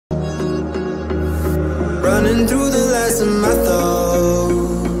running through the last of my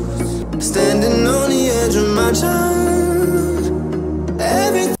thoughts, standing on the edge of my time.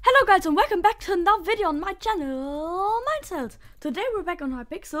 Hello guys and welcome back to another video on my channel, Mindcells. Today we're back on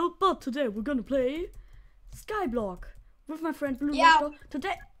Hypixel, but today we're gonna play SkyBlock with my friend BluetheRaptor.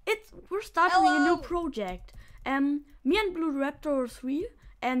 Today we're starting a new project. Me and BluetheRaptor3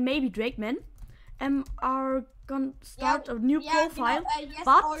 and maybe Drakeman are gonna start a new profile. Yes,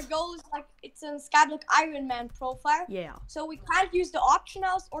 but our goal is like it's a SkyBlock Iron Man profile. Yeah. So we can't use the auction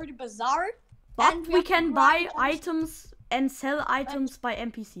house or the bazaar. But we can buy items and sell items by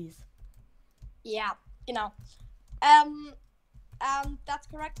NPCs. Yeah, you know. That's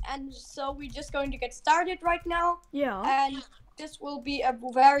correct. And so we're just going to get started right now. Yeah. And this will be a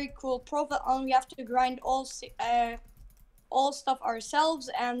very cool profile, and we have to grind all stuff ourselves,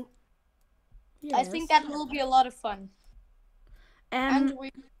 and yes. I think that will be a lot of fun. And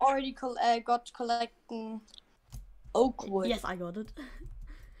we already got collecting oak wood. Yes, I got it.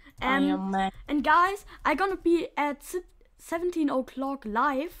 Man. And guys, I'm gonna be at 17 o'clock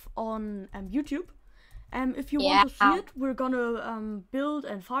live on YouTube. If you want to see it, we're gonna build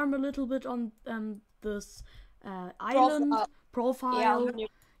and farm a little bit on this island profile.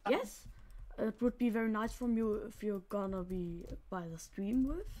 Yes, it would be very nice from you if you're gonna be by the stream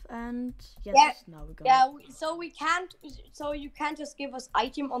with. And yes, now we're gonna. So you can't just give us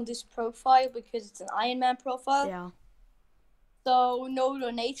item on this profile because it's an Iron Man profile. Yeah. So no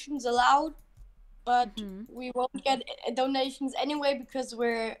donations allowed, but we won't get donations anyway because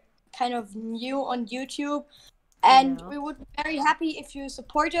we're kind of new on YouTube, and we would be very happy if you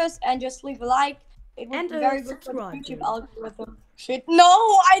support us and just leave a like. It would be very good for the YouTube algorithm. Shit, no,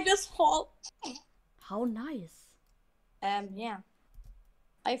 I just fall. How nice. Yeah.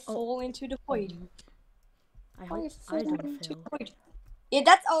 I fall into the void. I hope I don't fail. Yeah,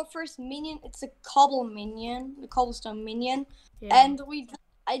 that's our first minion. It's a cobblestone minion, Yeah. and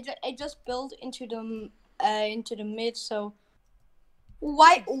I just built into the mid. So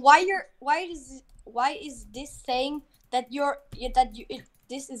why is this saying that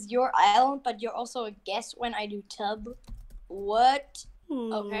this is your island, but you're also a guest when I do tub? What?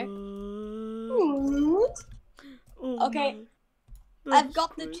 Okay. Okay. I've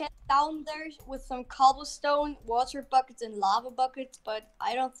got the chest down there with some cobblestone, water buckets, and lava buckets, but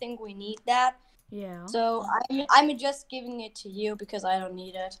I don't think we need that. Yeah. So I'm just giving it to you because I don't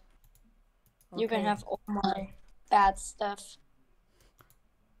need it. Okay. You can have all my bad stuff.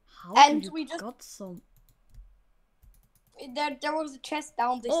 How and you we just got some? There was a chest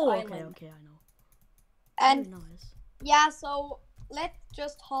down this island. Okay, I know. And very nice. Yeah, so let's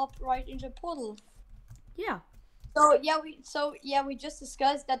just hop right into the portal. Yeah. So we just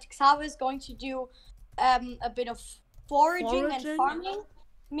discussed that Xavier is going to do a bit of foraging and farming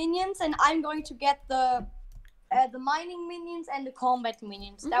minions, and I'm going to get the mining minions and the combat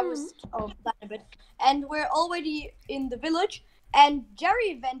minions. That was a bit. And we're already in the village, and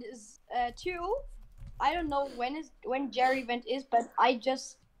Jerry event is too. I don't know when Jerry event is, but I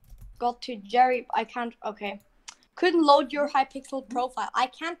just got to Jerry. I can't. Okay. Couldn't load your Hypixel profile. I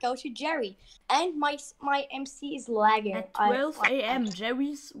can't go to Jerry, and my MC is lagging. At 12 a.m.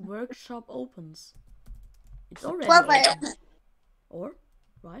 Jerry's workshop opens. It's already 12 open. Or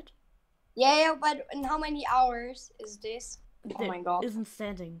right? Yeah, but in how many hours is this? Oh my god! Isn't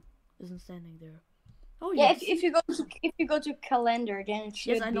standing there. Oh yeah. Yes. If you go to calendar, then it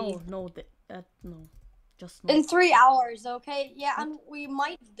should. Yes, I know. Be... No, no. Just not. In 3 hours, okay? Yeah, and we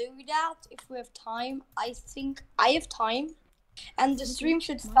might do that if we have time. I think I have time, and the stream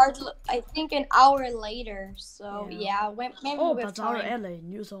should start. I think an hour later. So yeah, maybe we have Bazaar time. LA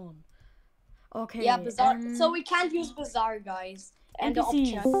news on. Okay. Yeah, bazaar. So we can't use bazaar, guys. And the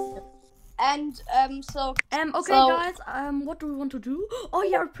option. And so. Okay, guys. What do we want to do? Oh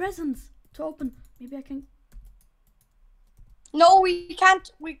yeah, presents to open. Maybe I can. No, we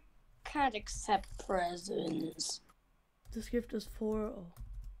can't. We can't accept presents. This gift is for. Oh.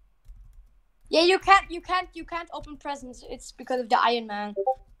 Yeah, you can't open presents. It's because of the Iron Man.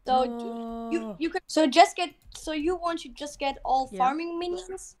 So you can you want to just get all farming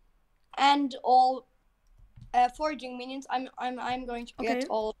minions and all foraging minions. I'm going to get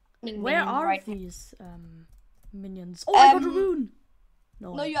all. Where are these minions? Oh, I got a rune.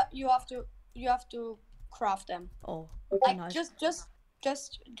 No, you have to craft them. Oh, like nice.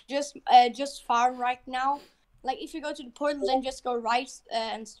 Just farm right now. Like if you go to the portal, then just go right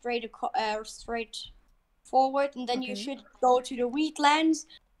and straight forward, and then you should go to the wheatlands.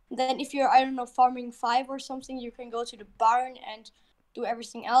 Then if you're farming 5 or something, you can go to the barn and do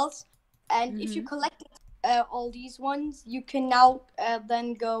everything else. And if you collected all these ones, you can now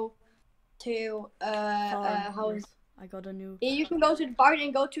then go to Farm, yes. I got a new. You can go to the barn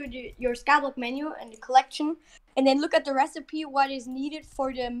and go to your SkyBlock menu and the collection, and then look at the recipe. What is needed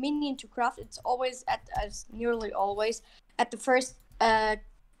for the minion to craft? It's always as nearly always at the first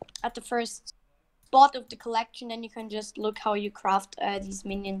spot of the collection, and you can just look how you craft these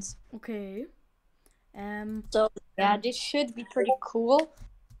minions. Okay. So yeah, this should be pretty cool.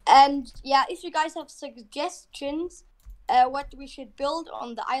 And yeah, if you guys have suggestions, what we should build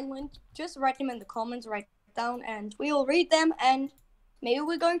on the island, just write them in the comments right down, and we will read them. And maybe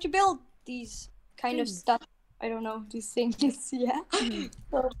we're going to build these kind of stuff. I don't know, these things. Yeah.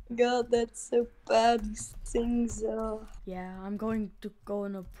 Oh my god, that's so bad. These things. Yeah, I'm going to go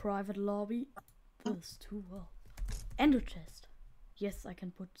in a private lobby. This is too well. And a chest. Yes, I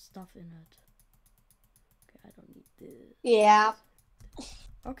can put stuff in it. Okay, I don't need this. Yeah.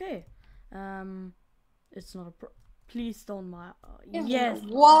 Okay. It's not a please don't mind. Yes.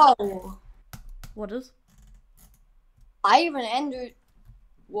 Whoa. What is? I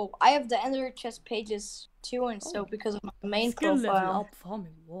have the ender chest pages too, and so because of my main skill profile. Level up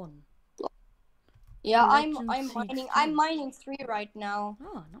farming 1. Yeah, I'm mining 3 right now.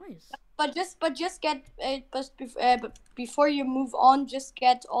 Oh, nice. But just get but before you move on, just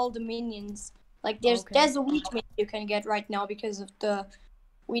get all the minions. Like there's a wheat minion you can get right now because of the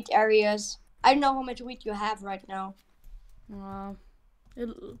wheat areas. I don't know how much wheat you have right now. A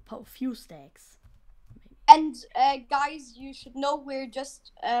few stacks. Maybe. And guys, you should know we're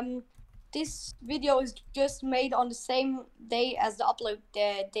just this video is just made on the same day as the upload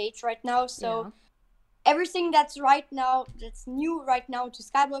date right now. So everything that's new right now to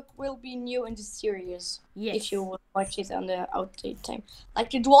SkyBlock will be new in the series. Yes. If you watch it on the update time. Like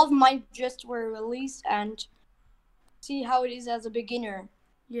the Dwarf Mine just were released, and see how it is as a beginner.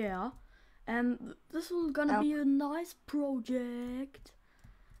 Yeah. And this is gonna be a nice project.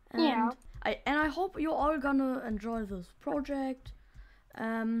 And yeah. I hope you're all gonna enjoy this project.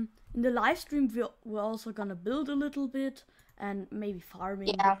 In the live stream we're also gonna build a little bit and maybe farming.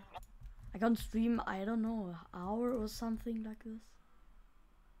 Yeah. I can stream, I don't know, an hour or something like this.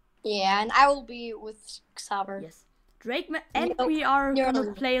 Yeah, and I will be with Xavier. Yes. And we are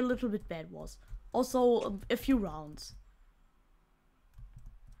gonna play a little bit Bed Wars. Also a few rounds.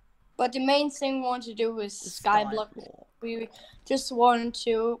 But the main thing we want to do is SkyBlock. We just want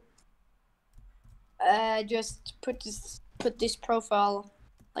to just put this profile,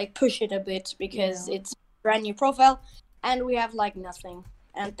 like push it a bit, because it's a brand new profile and we have like nothing,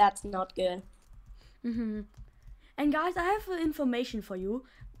 and that's not good. And guys, I have information for you.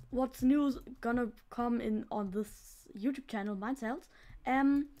 What's new gonna come in on this YouTube channel, myself.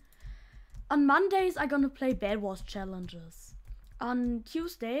 On Mondays I'm gonna play Bed Wars challenges. On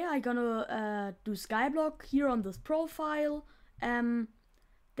Tuesday I'm gonna do SkyBlock here on this profile. Then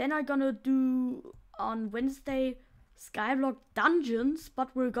I'm gonna do on Wednesday SkyBlock dungeons,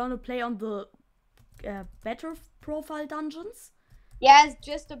 but we're gonna play on the better profile dungeons. Yeah, it's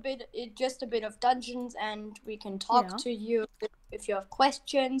just a bit of dungeons, and we can talk to you if you have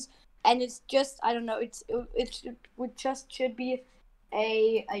questions. And it's just, I don't know, it should be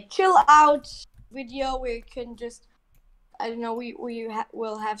a chill out video where you can just, I don't know,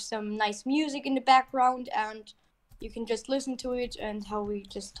 we'll have some nice music in the background, and you can just listen to it and how we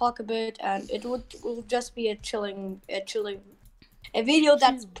just talk a bit, and it will just be a video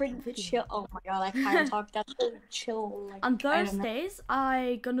that's pretty chill. Oh my god, I can't talk. That's pretty chill. Like, on Thursdays,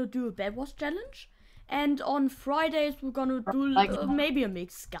 I'm gonna do a Bed Wars challenge, and on Fridays we're gonna do maybe a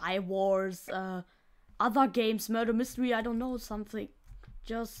mix, Sky Wars, other games, murder mystery. I don't know, something.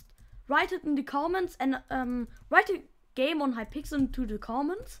 Just write it in the comments, and write a game on Hypixel into the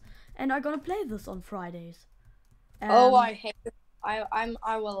comments, and I'm gonna play this on Fridays. I hate it.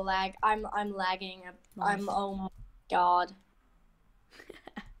 I will lag. I'm lagging. Nice. Oh my god.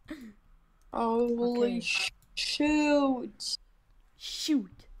 Holy shoot.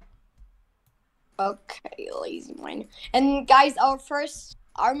 Okay, lazy miner. And guys, our first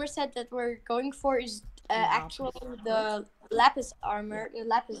armor set that we're going for is actually the lapis armor, the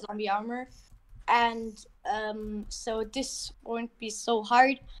lapis zombie armor. And so this won't be so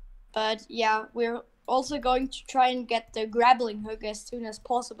hard, but yeah, we're also going to try and get the grappling hook as soon as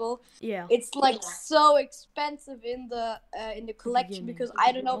possible. Yeah, it's like so expensive in the collection, because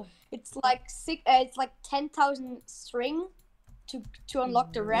I don't know, it's like 10,000 string to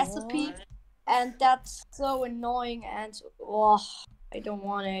unlock the recipe, and that's so annoying, and I don't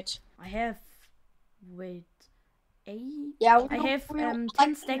want it. I have 8. Yeah, I have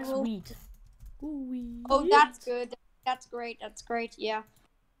 10 stacks wheat. Oh, that's good. That's great. Yeah.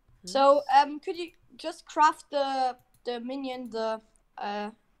 So could you just craft the minion, the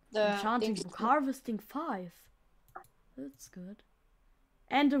the Enchanting things. book, harvesting 5. That's good.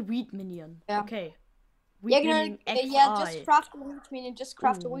 And a wheat minion. Yeah. Okay. Wheat minion Just craft a wheat minion. Just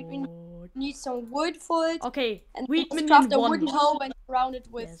craft a wheat minion. Need some wood for it. Okay. And wheat just minion craft a 1. wooden hoe and surround it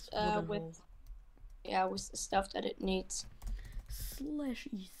with hoe. with the stuff that it needs.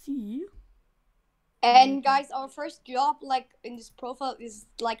 /EC. And guys, our first job, like in this profile, is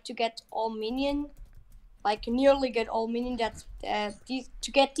like to get all minion, like nearly get all minion. That's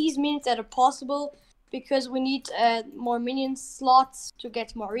to get these minions that are possible, because we need more minion slots to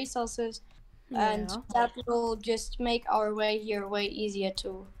get more resources, and that will just make our way here way easier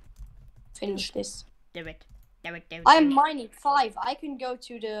to finish this. Do it. I'm mining 5. I can go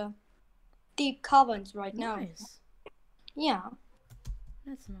to the deep caverns right now. Nice. Yeah.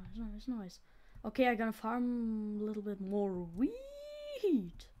 That's nice. Okay, I'm gonna farm a little bit more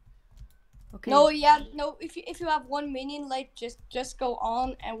wheat. Okay. No. If you have one minion, like just go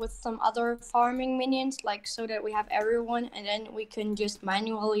on and with some other farming minions, like so that we have everyone, and then we can just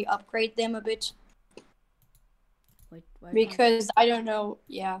manually upgrade them a bit. Wait, because I don't know.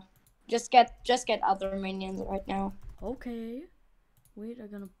 Yeah, just get other minions right now. Okay. Wait,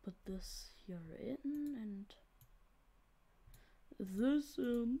 I'm gonna put this here in and this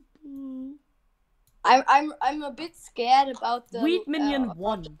in. I'm a bit scared about the wheat minion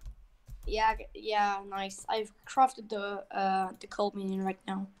 1. Yeah, nice. I've crafted the cold minion right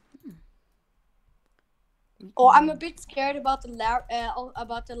now. I'm a bit scared about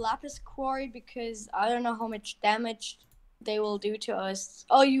the lapis quarry, because I don't know how much damage they will do to us.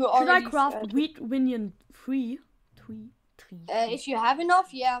 Oh, you already. Should I craft wheat minion 3? 3. If you have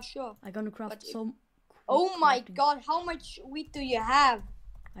enough, yeah, sure. I'm gonna craft some. Oh my god, how much wheat do you have?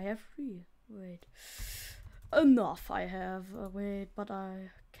 I have 3. Wait. Enough I have. Wait, but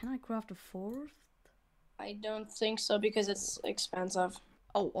can I craft a 4th? I don't think so, because it's expensive.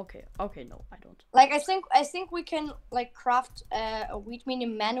 Oh, okay. Okay, no, I don't. Like, I think we can like craft a wheat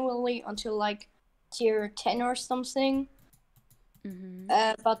minion manually until like tier 10 or something.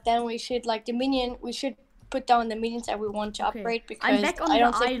 But then we should put down the minions that we want to upgrade, because I'm back on the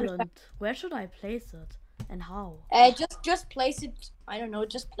island. Where should I place it and how? Just place it. I don't know.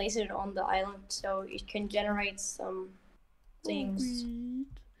 Just place it on the island so it can generate some things.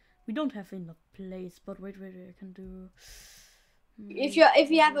 We don't have enough place, but wait, I can do. If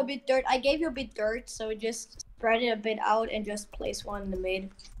you have a bit dirt, I gave you a bit dirt, so just spread it a bit out and just place one in the mid.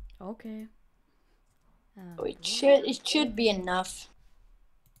 Okay. It should be enough.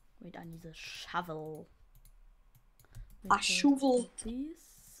 Wait, I need a shovel. A shovel.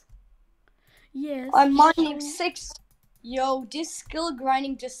 This. Yes. I'm mining 6. Yo, this skill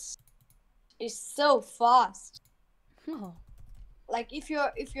grinding just is so fast. Oh. Like if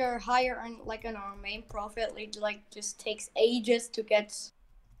you're higher on our main profile, it like just takes ages to get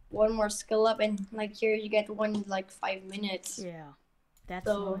one more skill up, and like here you get one in like 5 minutes. Yeah, that's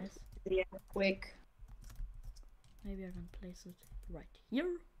nice. Yeah, quick. Maybe I can place it right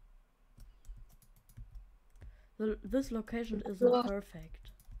here. This location isn't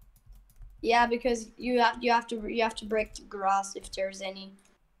perfect. Yeah, because you have to break the grass if there's any.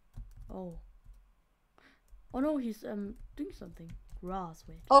 Oh. Oh no, he's doing something. Grass,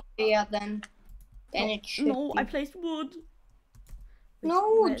 wait. Oh yeah, then it should. No, I placed wood. Wait,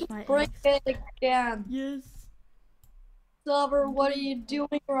 no, just break it again. Yes. Silver, what are you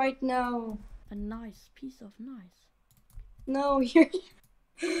doing right now? A nice piece of nice. No, you're.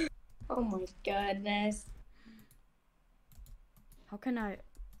 Oh my goodness. How can I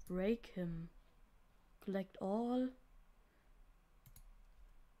break him? Collect all.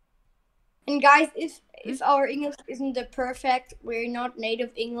 And guys, if our English isn't the perfect, we're not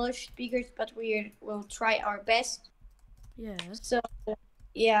native English speakers, but we will try our best. Yes. So,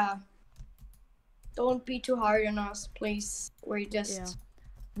 yeah. Don't be too hard on us, please. We're just. Yeah.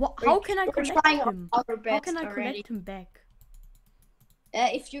 What? How can I collect him? Our best how can I already. collect him back?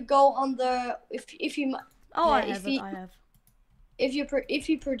 If you go on the if you. Oh, I have. If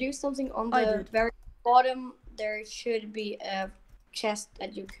you produce something on the very bottom, there should be a chest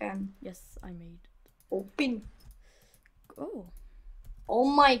that you can. Yes, I made. Open. Oh. Oh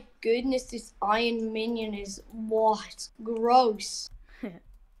my goodness, this iron minion is what? Gross.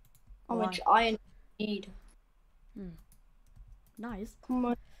 How much iron do you need? Nice. How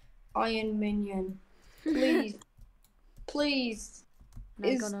much iron minion? Please. Please.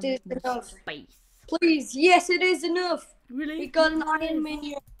 Is this enough? Space. Please, yes, it is enough. Really? We got an iron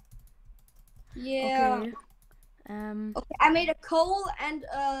minion. Yeah. Okay. Okay, I made a coal and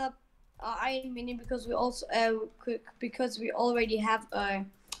iron minion because we also already have a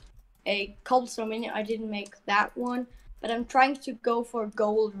cobblestone minion. I didn't make that one, but I'm trying to go for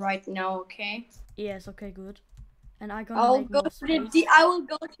gold right now. Okay. Yes. Okay. Good. And I gonna I'll make go more to the space. deep. I will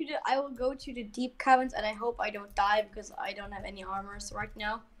go to the deep caverns, and I hope I don't die because I don't have any armors right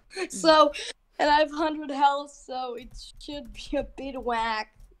now. So, and I have 100 health, so it should be a bit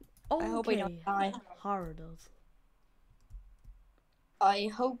whack. Okay. I hope I don't die. Hardest. I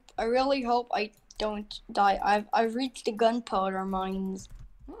really hope I don't die. I've reached the gunpowder mines.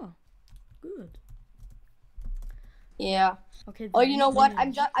 Oh, good. Yeah. Okay. Oh, you know what?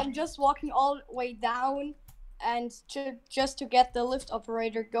 I'm just walking all the way down, and just to get the lift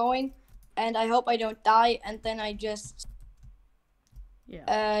operator going, and I hope I don't die. And then I just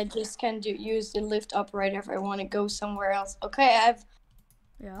can use the lift operator if I want to go somewhere else. Okay,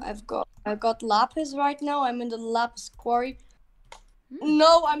 I've got lapis right now. I'm in the lapis quarry.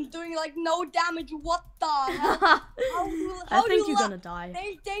 No, I'm doing like no damage. What the hell? I think you're gonna die.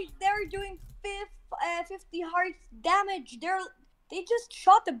 They're doing 50 hearts damage. They just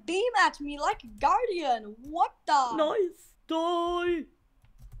shot a beam at me like a guardian. What the? Nice. Die.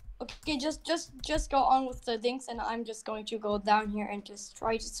 Okay, just go on with the things, and I'm just going to go down here and just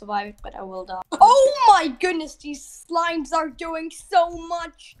try to survive it, but I will die. Oh my goodness, these slimes are doing so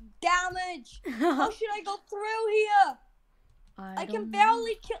much damage. How should I go through here? I can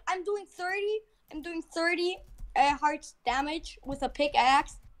barely kill. I'm doing 30 hearts damage with a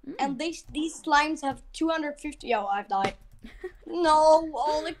pickaxe, and these slimes have 250. Oh, I've died. No,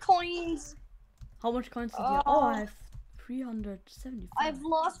 all the coins. How much coins did you have? Oh, I have 375. I've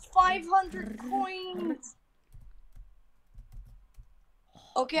lost 500 coins.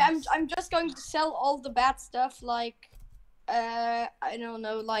 Okay, I'm just going to sell all the bad stuff, like I don't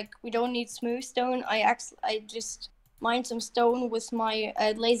know, like we don't need smooth stone. I just mined some stone with my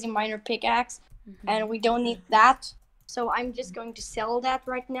lazy miner pickaxe, and we don't need that. So I'm just going to sell that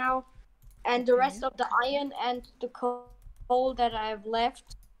right now, and the rest of the iron and the coal that I have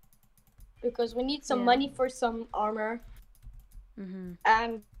left, because we need some money for some armor.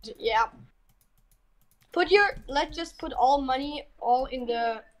 And yeah, let's just put all money in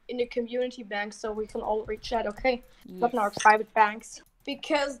the community bank, so we can all reach that. Okay, not in our private banks,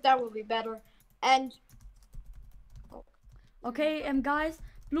 because that will be better. And okay, guys,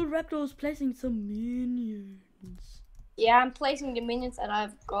 BluetheRaptor is placing some minions. Yeah, I'm placing the minions that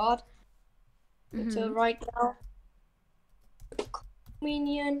I've got until right now.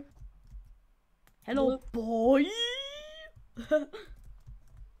 Minion. Hello, boy.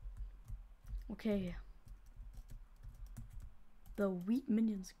 Okay. The wheat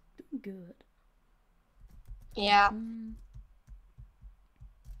minions doing good. Yeah.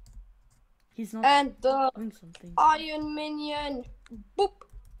 He's not and the doing something. Iron minion. Boop.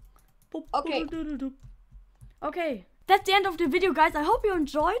 Boop. Okay. Okay. That's the end of the video, guys. I hope you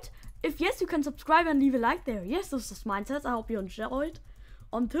enjoyed. If yes, you can subscribe and leave a like there. Yes, this is Mindset. I hope you enjoyed.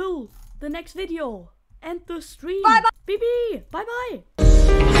 Until the next video and the stream. Bye bye. BB. Bye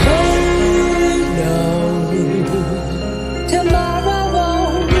bye.